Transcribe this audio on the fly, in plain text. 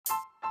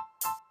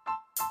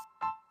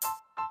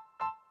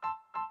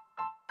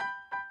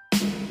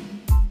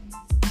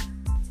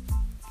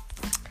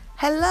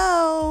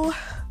Hello,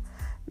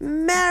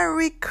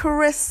 Merry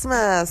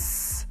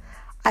Christmas.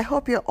 I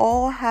hope you're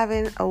all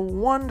having a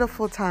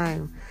wonderful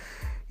time.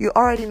 You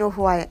already know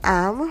who I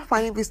am.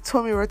 My name is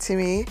Tomi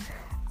Rotimi.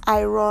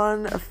 I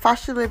run a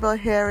fashion label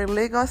here in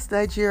Lagos,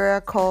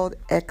 Nigeria called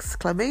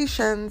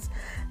Exclamations.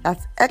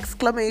 That's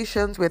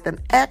exclamations with an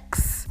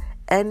X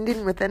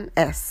ending with an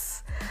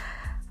S.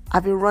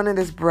 I've been running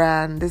this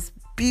brand, this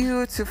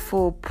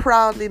beautiful,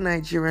 proudly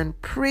Nigerian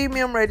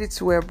premium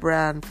ready-to-wear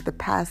brand for the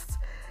past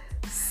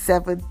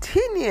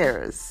 17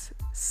 years.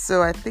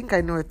 So I think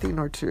I know a thing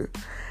or two.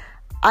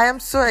 I am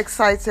so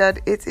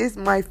excited. It is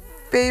my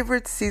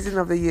favorite season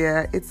of the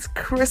year. It's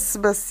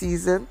Christmas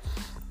season.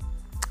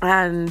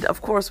 And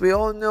of course, we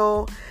all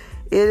know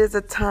it is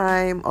a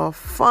time of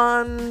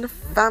fun,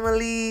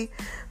 family,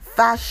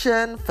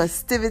 fashion,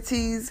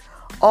 festivities,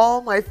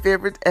 all my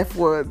favorite F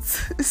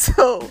words.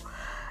 So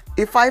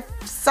if I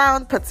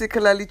sound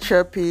particularly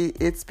chirpy,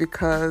 it's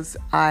because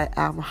I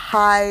am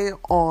high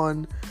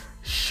on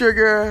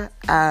sugar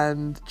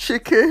and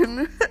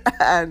chicken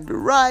and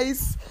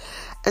rice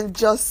and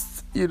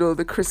just,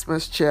 the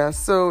Christmas cheer.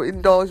 So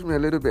indulge me a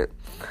little bit.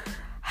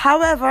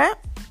 However,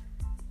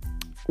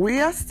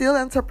 we are still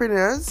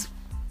entrepreneurs.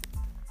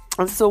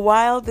 And so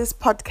while this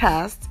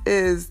podcast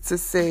is to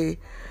say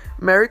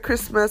Merry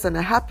Christmas and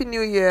a Happy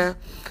New Year,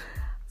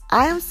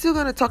 I am still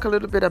going to talk a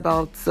little bit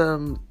about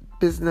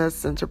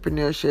business,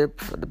 entrepreneurship,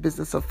 the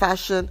business of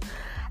fashion.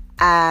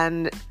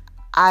 And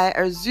I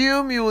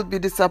assume you would be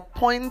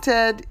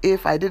disappointed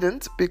if I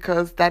didn't,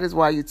 because that is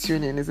why you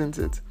tune in, isn't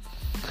it?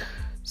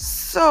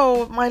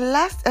 So my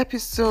last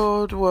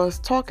episode was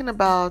talking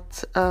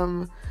about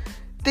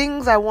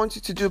things I want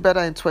you to do better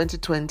in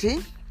 2020.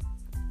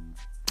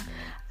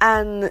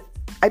 And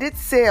I did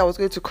say I was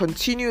going to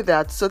continue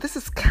that. So this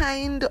is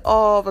kind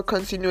of a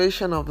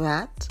continuation of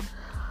that.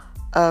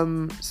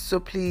 So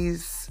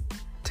please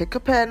take a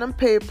pen and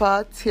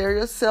paper, tear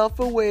yourself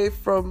away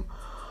from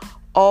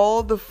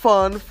all the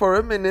fun for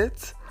a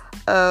minute,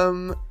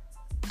 and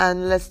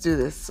let's do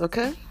this,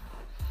 okay?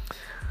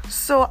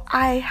 So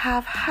I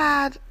have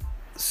had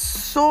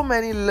so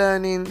many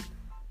learning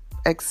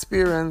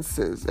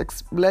experiences,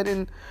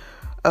 learning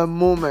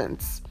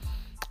moments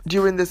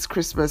during this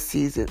Christmas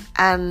season,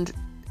 and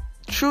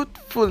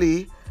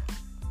truthfully,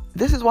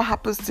 this is what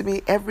happens to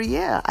me every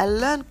year. I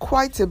learn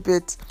quite a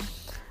bit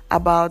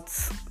about,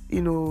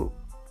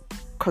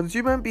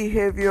 consumer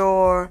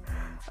behavior,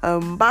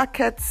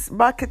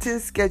 marketing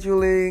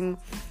scheduling,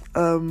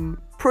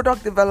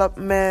 product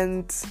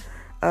development,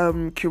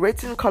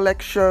 curating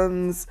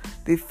collections,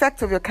 the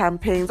effect of your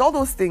campaigns, all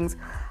those things.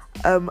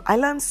 I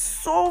learned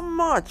so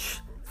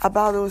much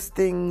about those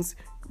things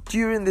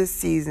during this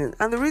season.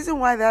 And the reason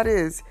why that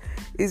is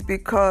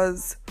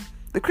because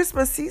the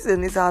Christmas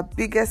season is our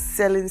biggest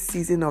selling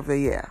season of the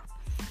year.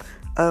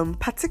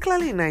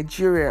 Particularly in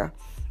Nigeria,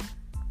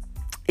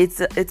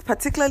 it's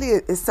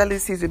particularly a selling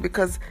season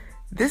because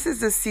this is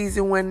the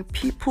season when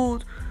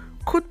people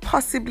could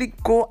possibly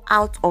go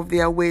out of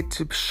their way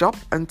to shop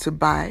and to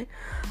buy.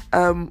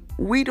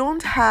 We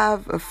don't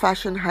have a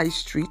fashion high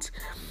street,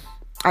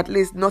 at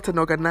least not an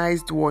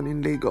organized one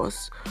in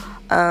Lagos.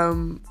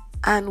 And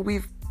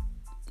we've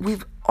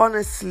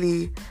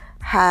honestly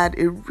had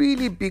a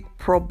really big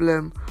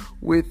problem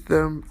with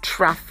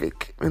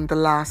traffic in the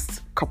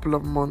last couple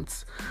of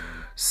months.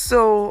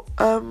 So,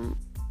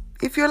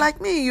 if you're like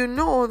me, you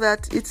know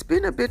that it's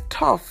been a bit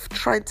tough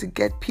trying to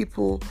get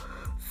people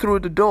through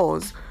the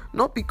doors,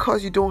 not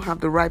because you don't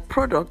have the right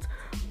product,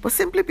 but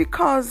simply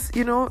because,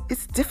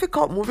 it's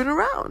difficult moving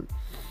around.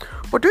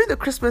 But during the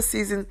Christmas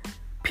season,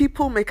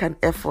 people make an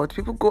effort.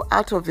 People go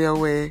out of their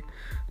way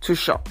to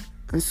shop.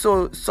 And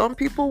so some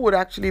people would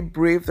actually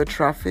brave the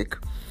traffic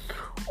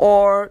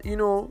or,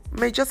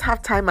 may just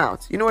have time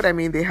out. You know what I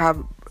mean? They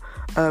have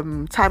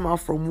time out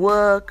from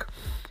work.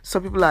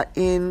 Some people are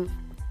in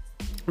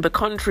the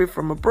country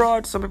from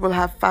abroad. Some people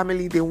have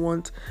family they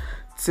want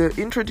to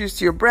introduce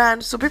to your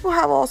brand. So people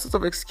have all sorts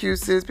of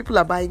excuses. People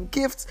are buying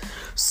gifts.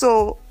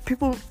 So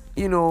people,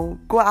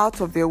 go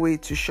out of their way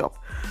to shop.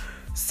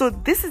 So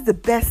this is the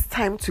best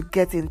time to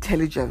get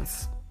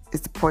intelligence, is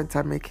the point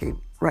I'm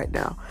making right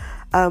now.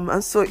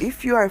 And so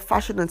if you are a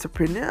fashion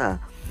entrepreneur,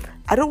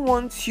 I don't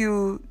want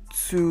you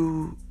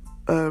to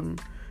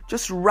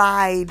just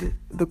ride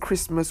the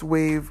Christmas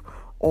wave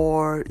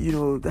or,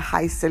 the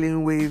high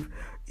selling wave,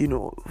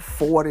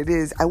 for what it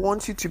is. I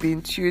want you to be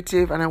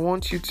intuitive and I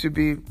want you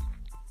to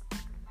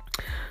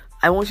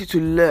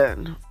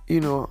learn,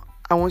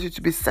 I want you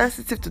to be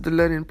sensitive to the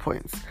learning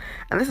points.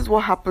 And this is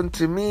what happened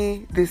to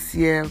me this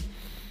year.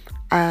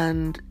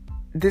 And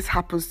this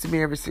happens to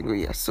me every single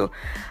year. So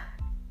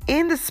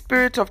in the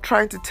spirit of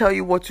trying to tell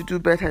you what to do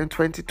better in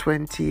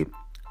 2020,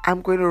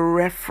 I'm going to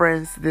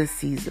reference this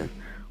season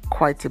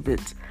quite a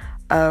bit.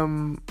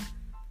 And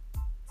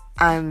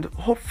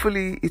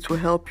hopefully it will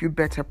help you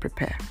better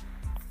prepare.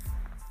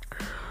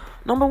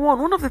 Number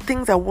one of the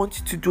things I want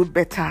you to do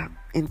better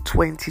in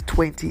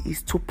 2020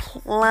 is to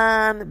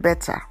plan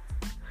better.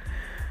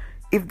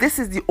 If this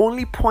is the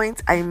only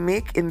point I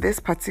make in this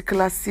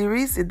particular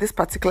series, in this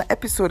particular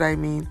episode,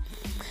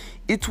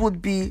 it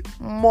would be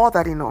more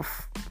than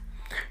enough.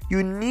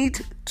 You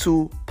need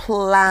to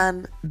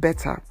plan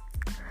better.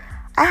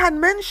 I had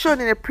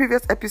mentioned in a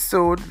previous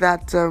episode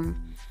that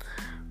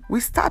we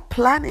start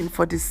planning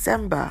for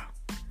December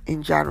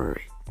in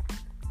January,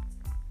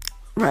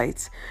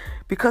 right?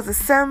 Because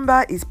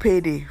December is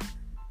payday.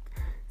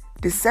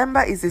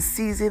 December is a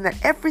season that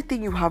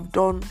everything you have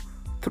done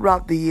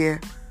throughout the year,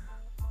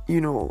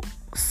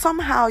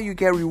 somehow you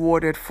get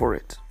rewarded for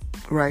it,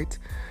 right?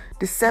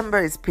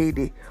 December is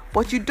payday.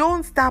 But you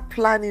don't start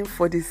planning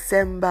for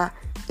December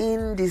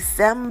in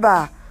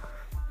December,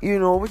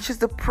 which is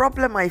the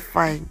problem I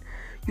find.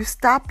 You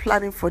start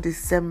planning for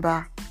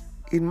December,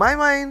 in my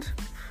mind,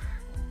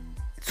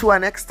 to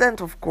an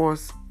extent, of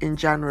course, in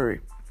January.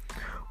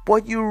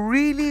 But you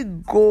really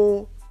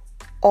go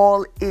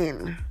all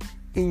in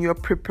your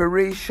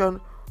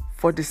preparation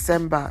for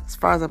December, as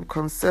far as I'm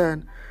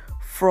concerned,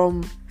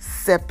 from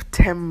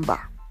September.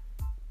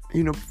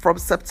 From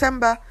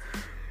September,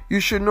 you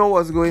should know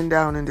what's going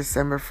down in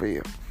December for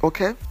you,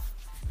 okay?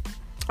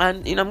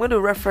 And, I'm going to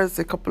reference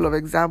a couple of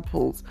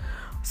examples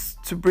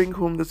to bring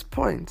home this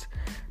point.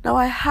 Now,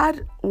 I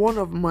had one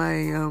of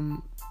my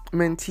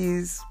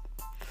mentees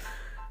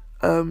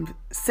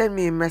send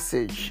me a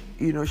message.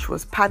 She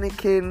was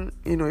panicking.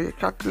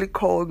 She actually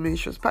called me.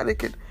 She was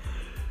panicking.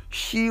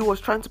 She was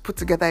trying to put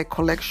together a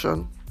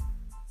collection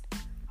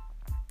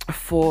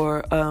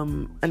for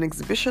an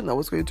exhibition that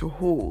was going to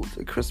hold,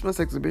 a Christmas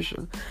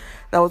exhibition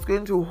that was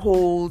going to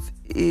hold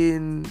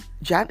in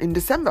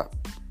December,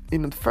 the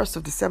 1st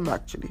of December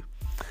actually.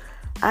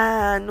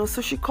 And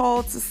so she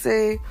called to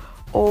say,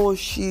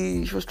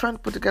 she was trying to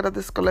put together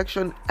this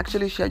collection.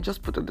 Actually, she had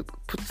just put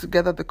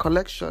together the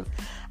collection,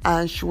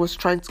 and she was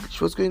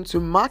going to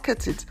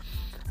market it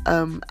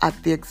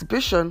at the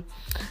exhibition,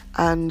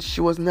 and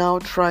she was now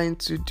trying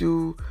to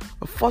do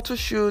a photo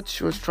shoot.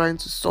 She was trying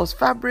to source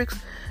fabrics,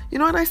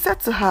 and I said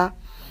to her,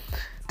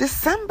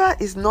 December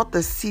is not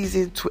the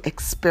season to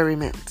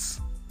experiment.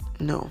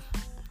 No,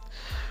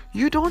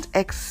 you don't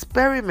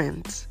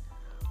experiment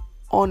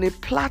on a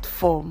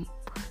platform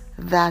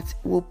that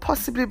will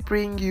possibly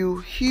bring you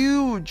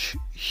huge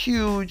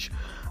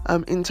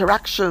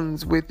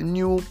interactions with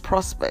new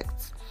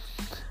prospects,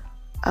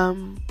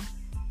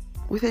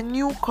 with a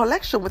new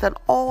collection, with an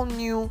all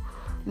new,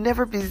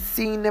 never been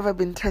seen, never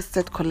been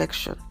tested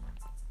collection.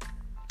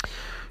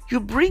 You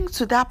bring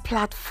to that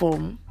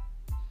platform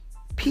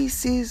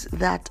pieces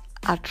that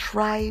are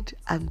tried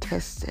and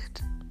tested.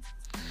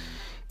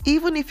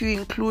 Even if you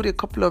include a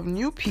couple of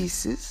new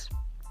pieces,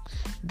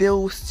 there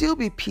will still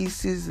be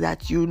pieces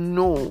that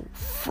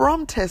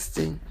from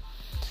testing,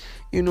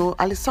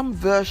 at least some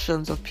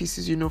versions of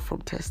pieces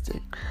from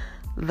testing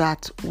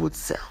that would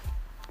sell,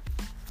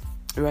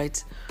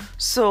 right?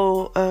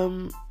 So,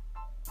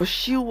 but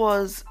she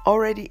was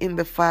already in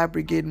the fire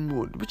brigade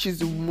mood, which is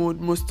the mood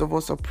most of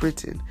us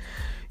operate in,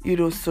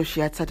 so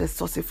she had started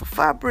sourcing for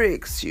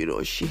fabrics.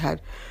 She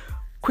had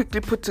quickly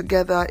put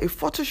together a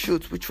photo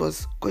shoot, which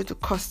was going to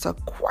cost her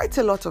quite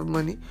a lot of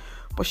money,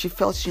 but she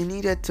felt she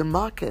needed to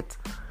market.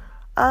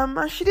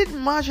 And she did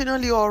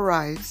marginally all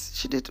right.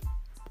 She did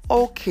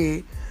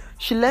okay.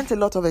 She learned a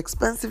lot of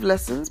expensive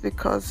lessons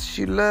because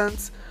she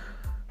learned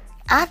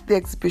at the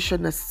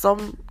exhibition that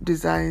some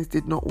designs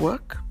did not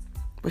work,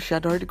 but she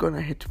had already gone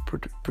ahead to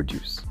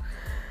produce.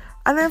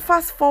 And then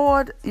fast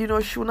forward, she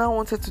now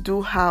wanted to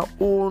do her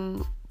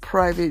own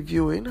private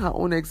viewing, her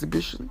own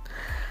exhibition,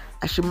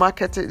 and she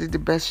marketed it the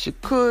best she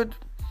could.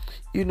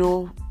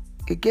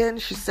 Again,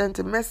 she sent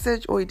a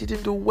message, it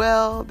didn't do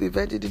well, the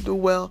event didn't do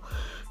well.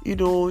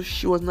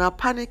 She was now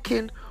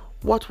panicking.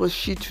 What was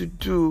she to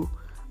do?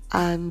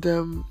 And,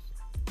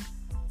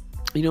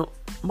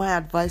 my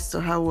advice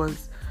to her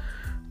was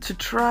to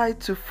try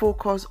to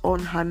focus on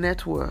her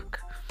network.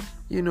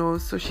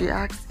 So she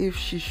asked if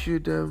she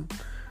should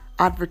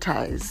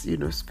advertise,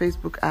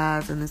 Facebook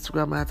ads and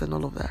Instagram ads and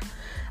all of that.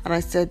 And I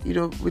said,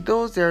 with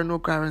those, there are no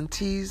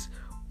guarantees.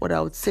 What I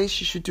would say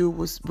she should do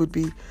would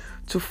be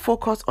to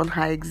focus on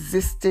her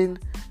existing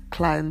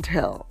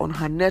clientele, on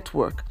her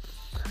network,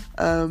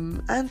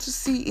 and to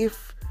see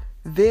if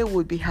they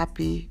would be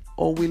happy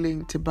or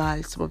willing to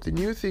buy some of the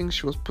new things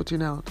she was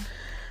putting out.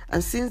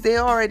 And since they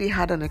already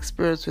had an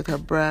experience with her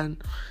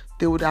brand,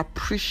 they would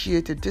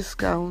appreciate a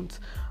discount,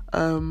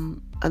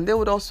 and they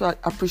would also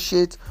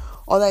appreciate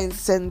other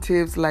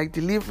incentives like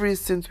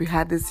deliveries, since we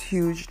had this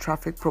huge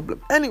traffic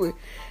problem. Anyway,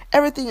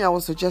 everything I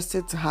was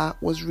suggesting to her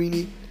was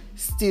really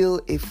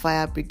still a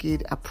fire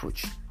brigade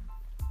approach.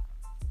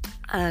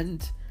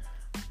 And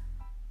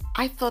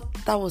I thought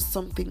that was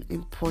something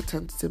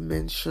important to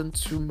mention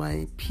to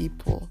my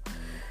people.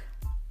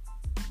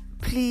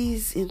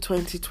 Please, in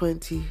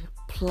 2020,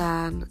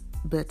 plan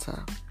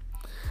better.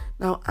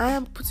 Now, I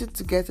am putting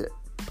together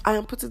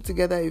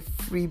a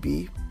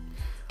freebie.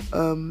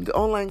 The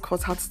online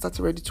course, How to Start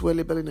a Ready-to-Wear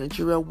Label in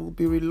Nigeria, will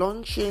be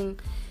relaunching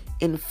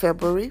in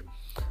February.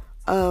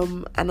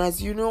 And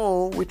as you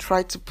know, we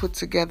try to put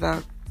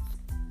together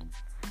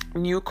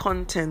new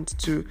content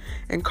to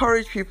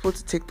encourage people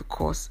to take the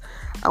course.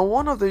 And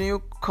one of the new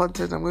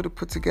content I'm going to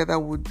put together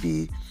would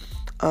be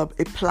a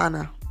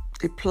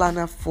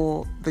planner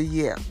for the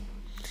year,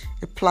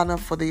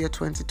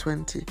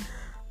 2020.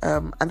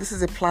 And this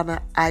is a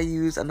planner I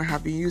use and I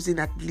have been using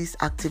at least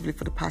actively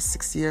for the past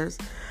 6 years.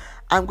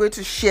 I'm going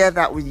to share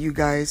that with you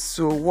guys,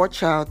 so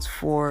watch out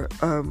for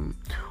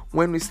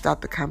when we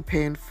start the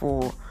campaign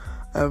for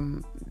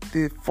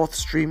the 4th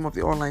stream of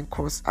the online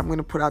course. I'm going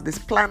to put out this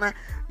planner.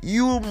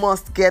 You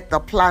must get the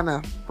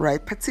planner,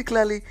 right?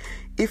 Particularly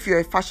if you're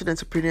a fashion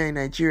entrepreneur in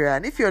Nigeria,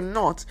 and if you're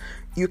not,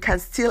 you can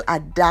still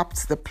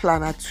adapt the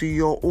planner to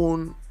your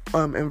own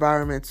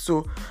environment.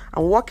 So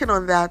I'm working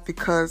on that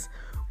because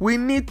we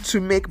need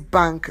to make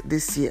bank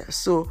this year.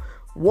 So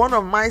one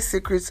of my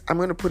secrets, I'm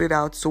going to put it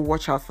out, so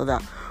watch out for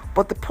that.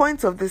 But the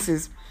point of this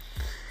is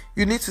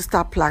you need to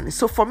start planning.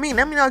 So for me,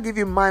 let me now give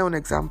you my own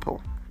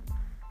example.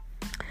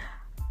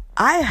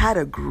 I had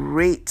a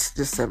great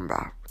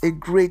December, a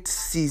great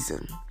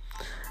season.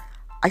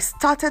 I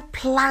started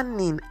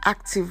planning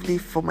actively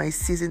for my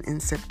season in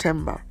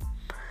September.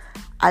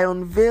 I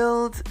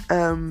unveiled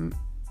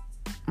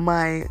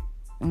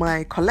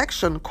my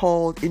collection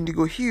called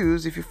Indigo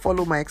Hues. If you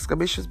follow my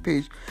exclamations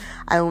page,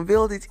 I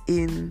unveiled it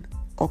in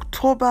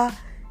October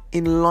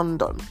in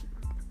London.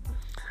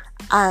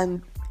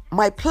 And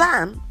my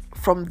plan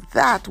from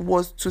that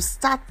was to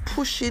start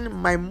pushing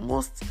my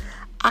most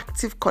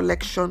active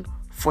collection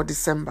for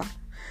December.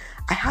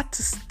 I had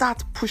to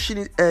start pushing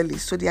it early.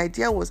 So the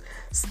idea was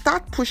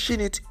start pushing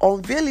it,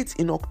 unveil it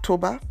in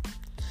October,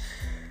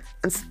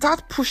 and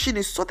start pushing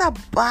it so that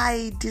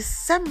by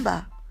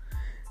December,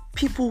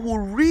 people who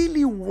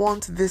really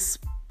want this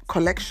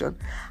collection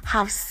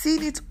have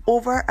seen it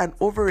over and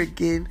over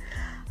again,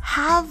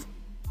 have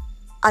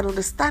an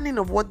understanding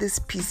of what this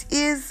piece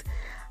is,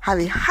 have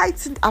a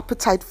heightened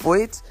appetite for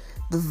it.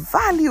 The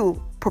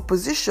value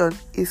proposition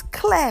is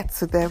clear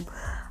to them.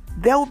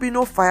 There will be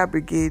no fire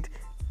brigade.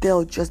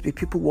 There'll just be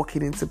people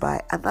walking in to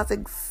buy. And that's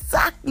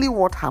exactly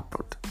what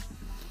happened.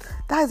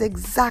 That is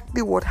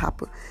exactly what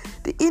happened.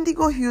 The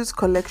Indigo Hues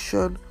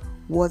collection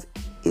was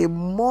a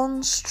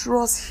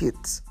monstrous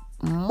hit.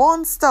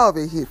 Monster of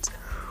a hit.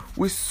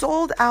 We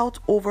sold out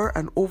over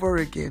and over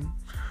again.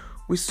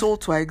 We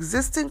sold to our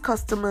existing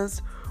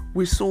customers.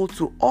 We sold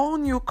to all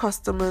new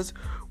customers.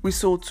 We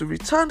sold to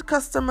returned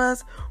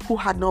customers who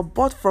had not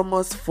bought from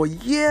us for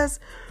years.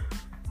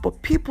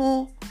 But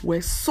people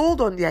were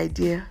sold on the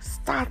idea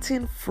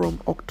starting from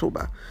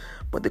October.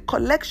 But the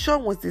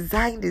collection was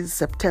designed in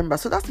September.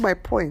 So that's my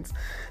point.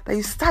 That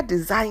you start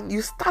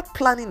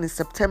planning in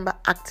September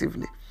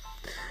actively.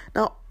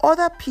 Now,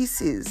 other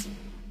pieces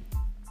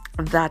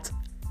that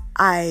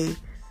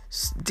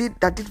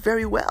did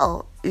very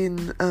well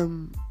in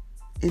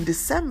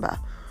December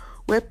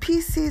were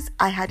pieces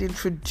I had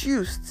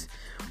introduced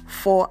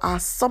for our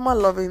Summer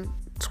Loving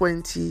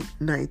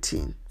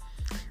 2019.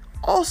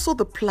 Also,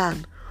 the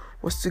plan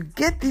was to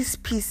get these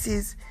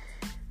pieces,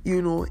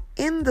 in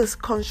the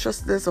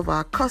consciousness of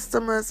our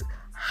customers,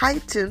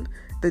 heighten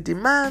the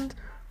demand,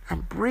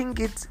 and bring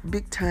it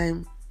big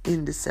time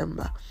in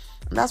December.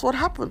 And that's what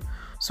happened.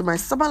 So my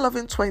Summer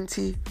Loving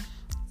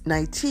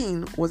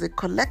 2019 was a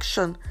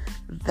collection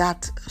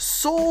that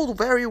sold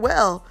very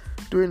well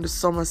during the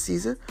summer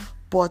season,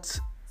 but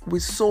we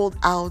sold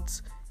out,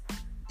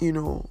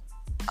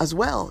 as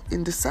well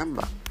in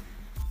December.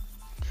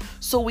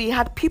 So we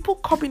had people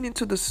coming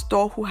into the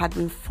store who had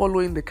been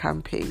following the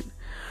campaign.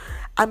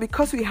 And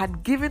because we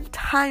had given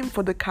time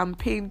for the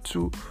campaign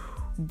to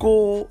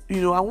go,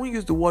 I won't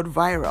use the word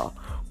viral,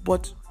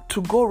 but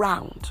to go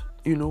round,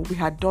 we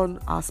had done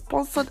our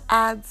sponsored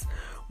ads,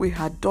 we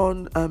had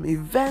done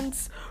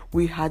events,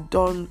 we had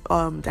done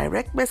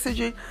direct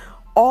messaging,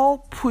 all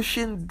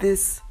pushing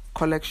this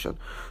collection.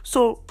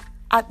 So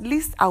at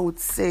least I would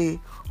say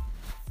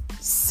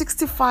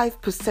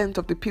 65%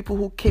 of the people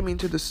who came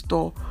into the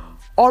store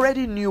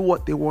already knew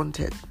what they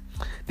wanted.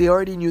 They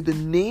already knew the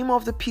name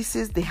of the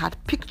pieces. They had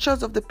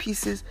pictures of the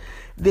pieces.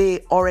 They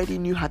already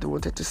knew how they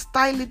wanted to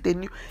style it.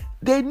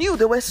 They knew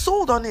they were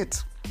sold on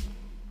it.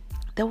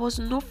 There was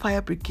no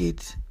fire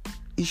brigade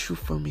issue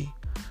for me.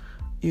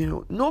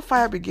 No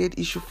fire brigade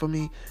issue for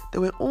me.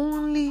 There were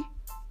only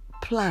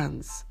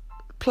plans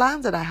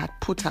that I had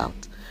put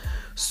out.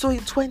 So in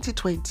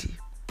 2020,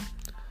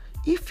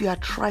 if you are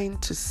trying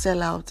to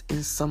sell out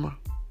in summer,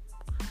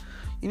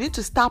 you need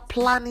to start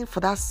planning for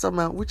that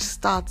summer, which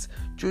starts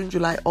June,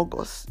 July,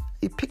 August.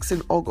 It peaks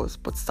in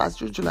August, but starts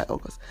June, July,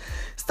 August.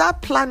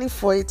 Start planning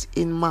for it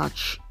in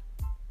March.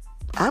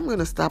 I'm going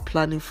to start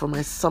planning for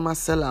my summer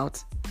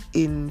sellout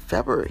in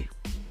February,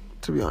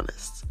 to be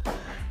honest.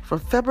 From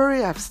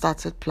February, I've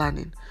started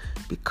planning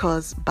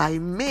because by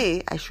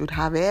May, I should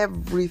have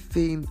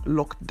everything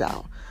locked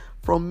down.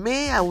 From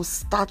May, I will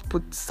start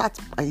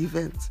my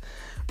events,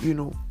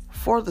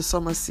 for the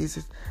summer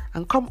season.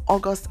 And come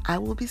August, I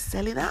will be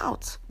selling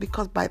out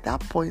because by that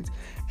point,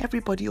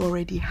 everybody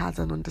already has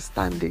an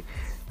understanding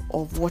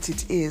of what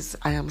it is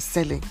I am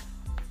selling.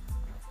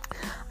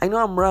 I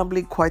know I'm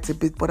rambling quite a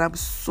bit, but I'm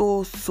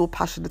so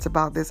passionate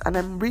about this. And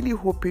I'm really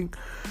hoping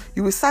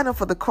you will sign up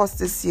for the course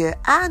this year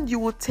and you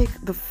will take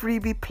the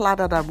freebie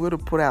planner that I'm going to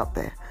put out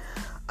there.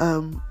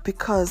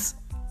 Because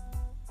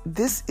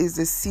this is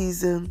a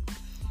season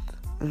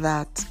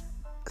that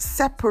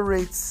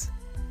separates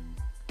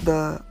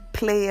the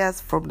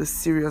players from the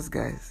serious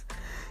guys.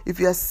 If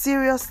you are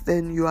serious,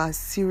 then you are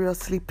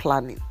seriously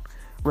planning,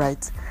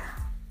 right?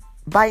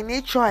 By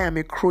nature, I am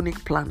a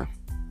chronic planner.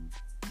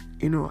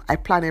 I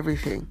plan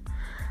everything.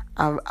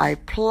 I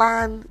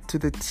plan to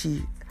the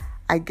T.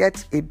 I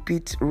get a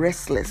bit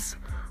restless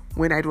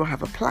when I don't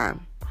have a plan.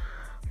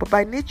 But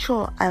by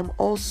nature, I'm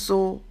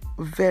also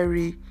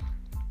very,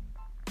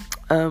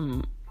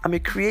 I'm a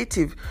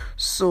creative.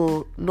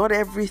 So not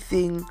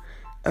everything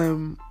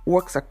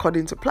works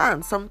according to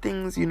plan. Some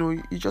things,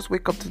 you just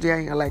wake up today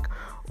and you're like,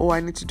 oh, I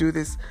need to do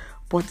this.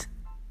 But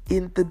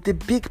in the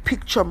big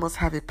picture must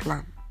have a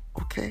plan.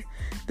 Okay,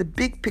 the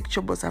big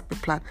picture must have a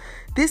plan.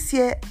 This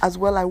year as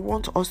well, I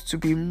want us to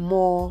be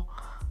more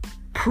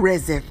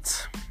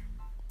present.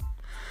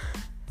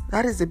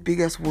 That is the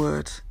biggest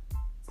word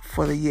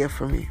for the year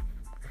for me.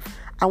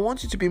 I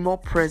want you to be more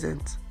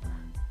present.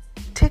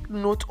 Take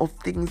note of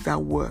things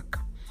that work.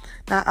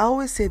 Now, I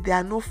always say there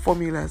are no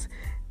formulas.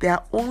 There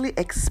are only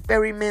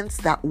experiments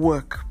that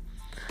work.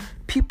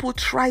 People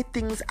try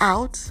things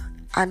out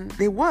and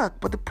they work.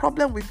 But the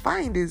problem we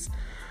find is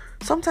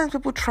sometimes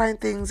people try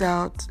things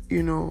out,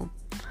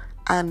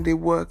 and they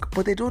work,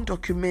 but they don't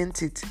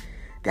document it.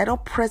 They're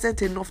not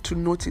present enough to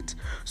note it.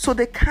 So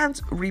they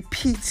can't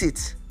repeat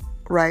it,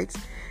 right?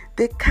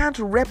 They can't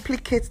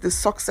replicate the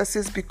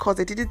successes because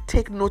they didn't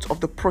take note of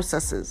the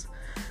processes,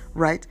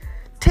 right?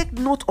 Take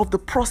note of the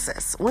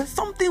process. When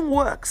something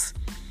works,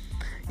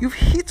 you've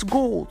hit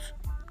gold.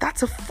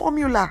 That's a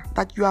formula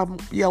that you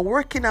are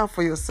working out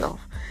for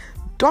yourself.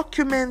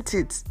 Document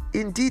it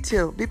in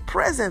detail. Be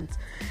present.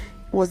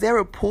 Was there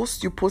a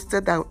post you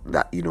posted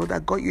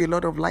that got you a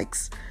lot of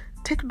likes?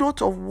 Take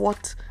note of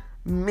what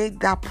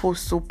made that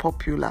post so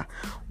popular.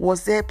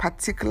 Was there a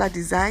particular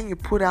design you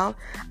put out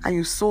and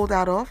you sold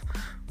out of?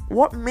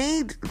 What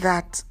made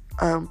that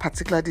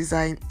particular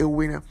design a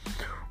winner?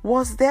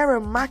 Was there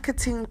a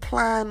marketing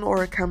plan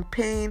or a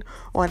campaign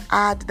or an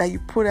ad that you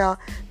put out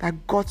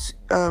that got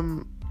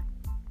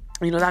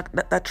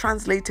that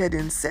translated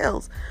in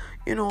sales?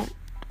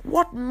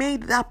 What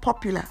made that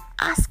popular?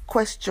 Ask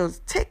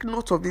questions. Take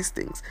note of these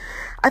things.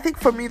 I think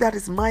for me, that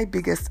is my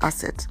biggest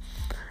asset.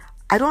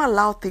 I don't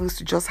allow things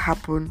to just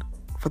happen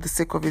for the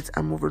sake of it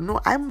and move on.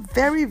 No, I'm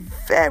very,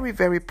 very,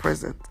 very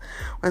present.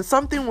 When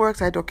something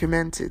works, I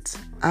document it.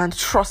 And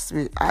trust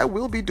me, I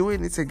will be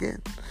doing it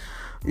again.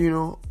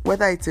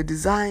 Whether it's a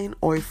design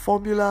or a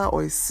formula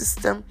or a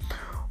system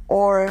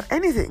or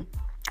anything,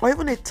 or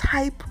even a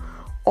type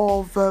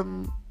of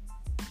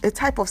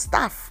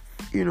staff,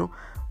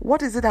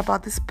 What is it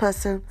about this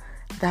person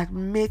that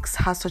makes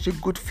her such a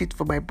good fit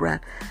for my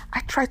brand?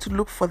 I try to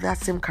look for that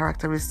same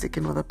characteristic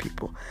in other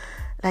people.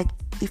 Like,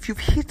 if you've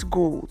hit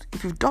gold,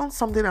 if you've done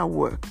something at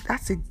work,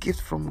 that's a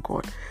gift from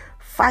God.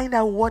 Find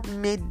out what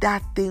made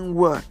that thing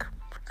work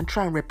and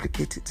try and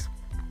replicate it.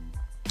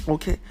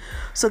 Okay,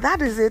 so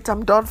that is it.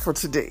 I'm done for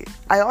today.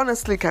 I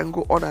honestly can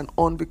go on and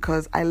on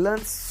because I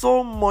learned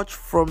so much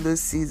from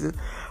this season.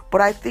 But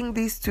I think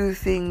these two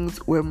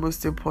things were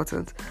most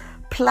important.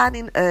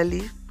 Planning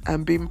early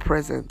and being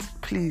present.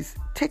 Please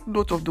take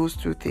note of those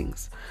two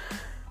things.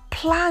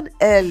 Plan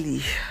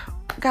early.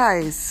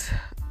 Guys,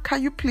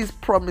 can you please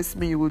promise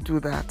me you will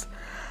do that?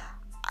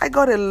 I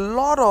got a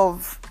lot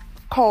of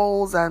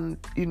calls and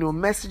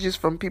messages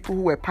from people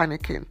who were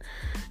panicking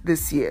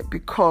this year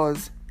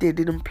because they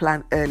didn't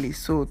plan early.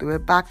 So they were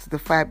back to the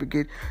fire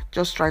brigade,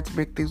 just trying to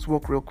make things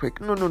work real quick.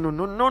 No.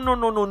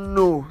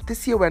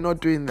 This year we're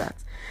not doing that.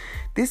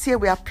 This year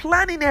we are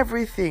planning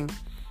everything.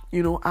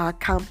 Our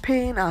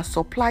campaign, our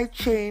supply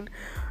chain,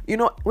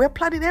 we're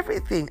planning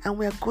everything and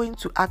we're going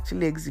to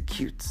actually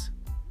execute,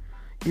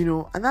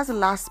 and that's the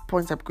last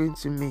point I'm going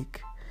to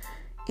make.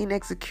 In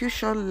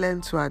execution,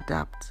 learn to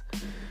adapt.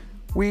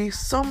 We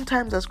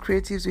sometimes as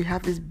creatives, we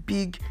have these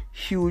big,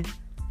 huge,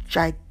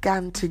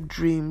 gigantic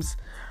dreams.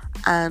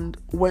 And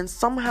when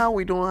somehow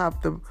we don't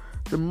have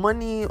the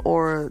money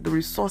or the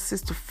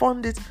resources to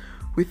fund it,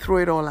 we throw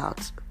it all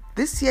out.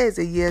 This year is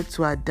a year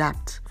to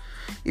adapt.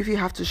 If you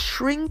have to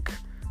shrink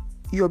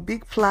your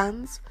big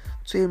plans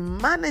to a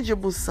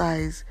manageable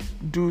size,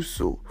 do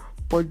so.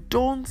 But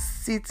don't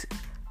sit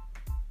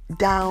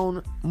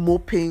down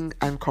moping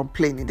and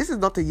complaining. This is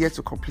not a year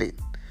to complain.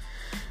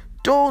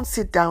 Don't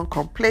sit down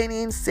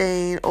complaining,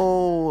 saying,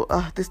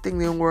 this thing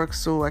didn't work,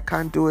 so I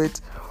can't do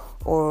it.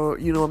 Or,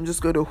 I'm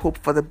just going to hope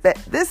for the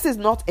best. This is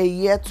not a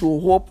year to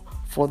hope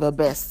for the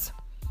best.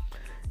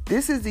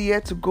 This is the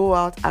year to go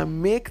out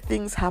and make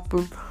things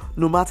happen,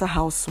 no matter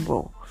how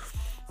small.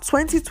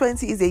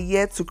 2020 is a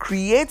year to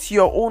create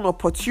your own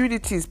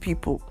opportunities,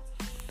 people,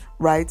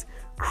 right?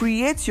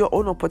 Create your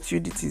own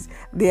opportunities.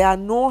 There are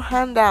no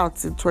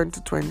handouts in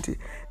 2020.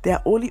 There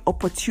are only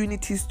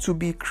opportunities to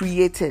be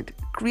created.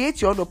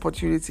 Create your own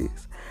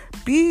opportunities.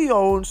 Be your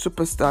own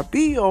superstar.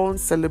 Be your own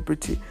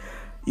celebrity.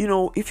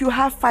 If you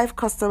have 5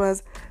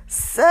 customers,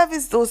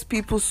 service those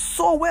people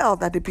so well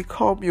that they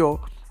become your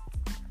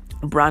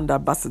brand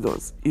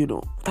ambassadors.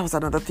 That was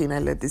another thing I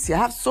learned this year.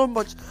 I have so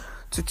much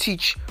to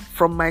teach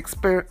from my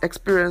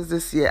experience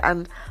this year.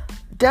 And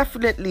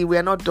definitely we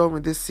are not done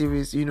with this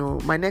series.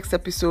 My next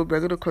episode, we're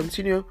going to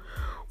continue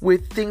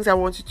with things I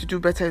want you to do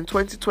better in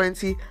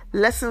 2020,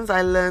 lessons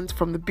I learned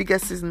from the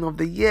biggest season of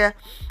the year,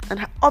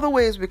 and other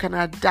ways we can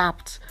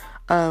adapt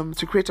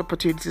to create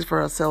opportunities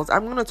for ourselves.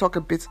 I'm going to talk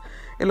a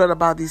lot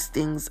about these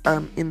things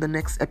in the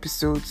next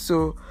episode.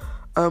 So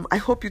I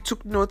hope you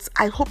took notes.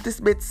 I hope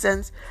this made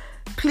sense.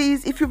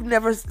 Please, if you've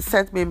never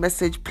sent me a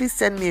message, please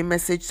send me a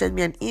message, send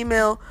me an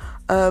email,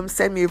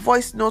 send me a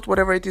voice note,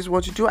 whatever it is you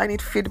want to do. I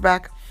need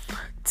feedback.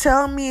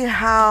 Tell me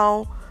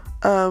how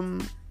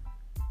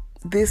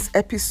this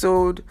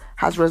episode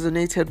has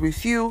resonated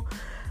with you.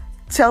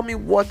 Tell me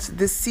what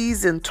this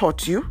season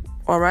taught you.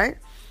 All right.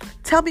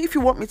 Tell me if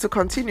you want me to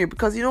continue,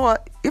 because you know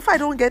what? If I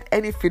don't get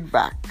any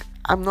feedback,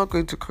 I'm not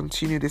going to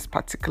continue this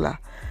particular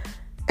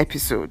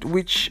episode,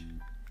 which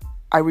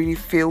I really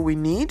feel we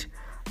need.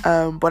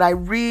 But I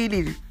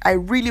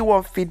really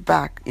want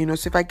feedback.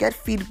 So if I get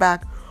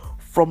feedback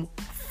from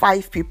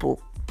 5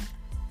 people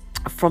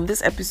from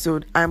this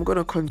episode, I'm going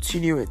to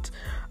continue it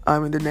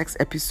in the next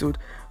episode.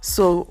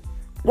 So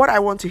what I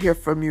want to hear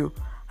from you: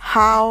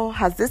 how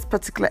has this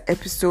particular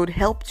episode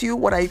helped you?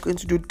 What are you going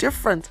to do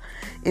different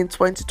in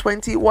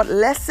 2020? What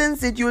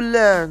lessons did you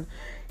learn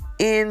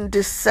in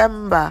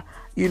December?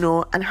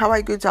 And how are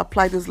you going to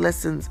apply those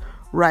lessons,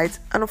 right?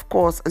 And of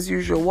course, as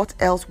usual, what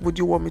else would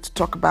you want me to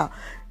talk about?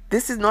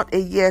 This is not a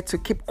year to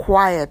keep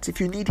quiet. If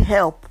you need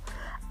help,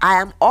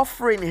 I am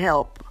offering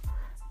help.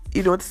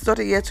 This is not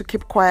a year to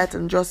keep quiet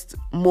and just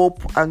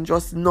mope and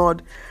just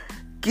nod.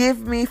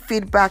 Give me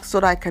feedback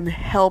so that I can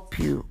help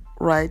you,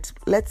 right?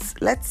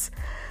 Let's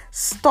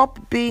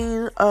stop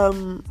being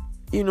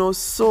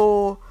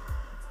so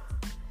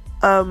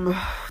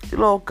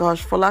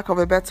for lack of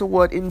a better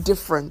word,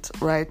 indifferent,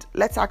 right?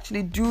 Let's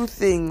actually do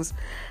things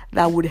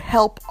that would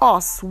help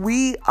us.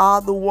 We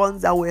are the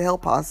ones that will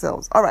help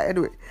ourselves. All right,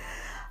 anyway,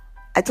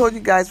 I told you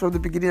guys from the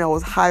beginning I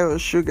was high on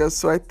sugar,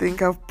 so I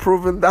think I've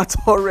proven that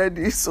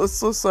already. So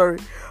sorry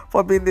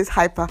for being this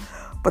hyper.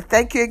 But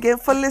thank you again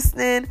for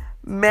listening.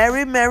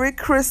 Merry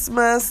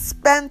Christmas.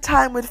 Spend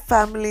time with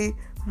family,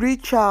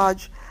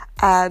 recharge,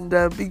 and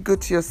be good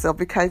to yourself.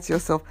 Be kind to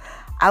yourself.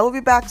 I will be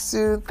back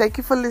soon. Thank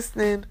you for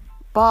listening.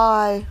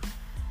 Bye.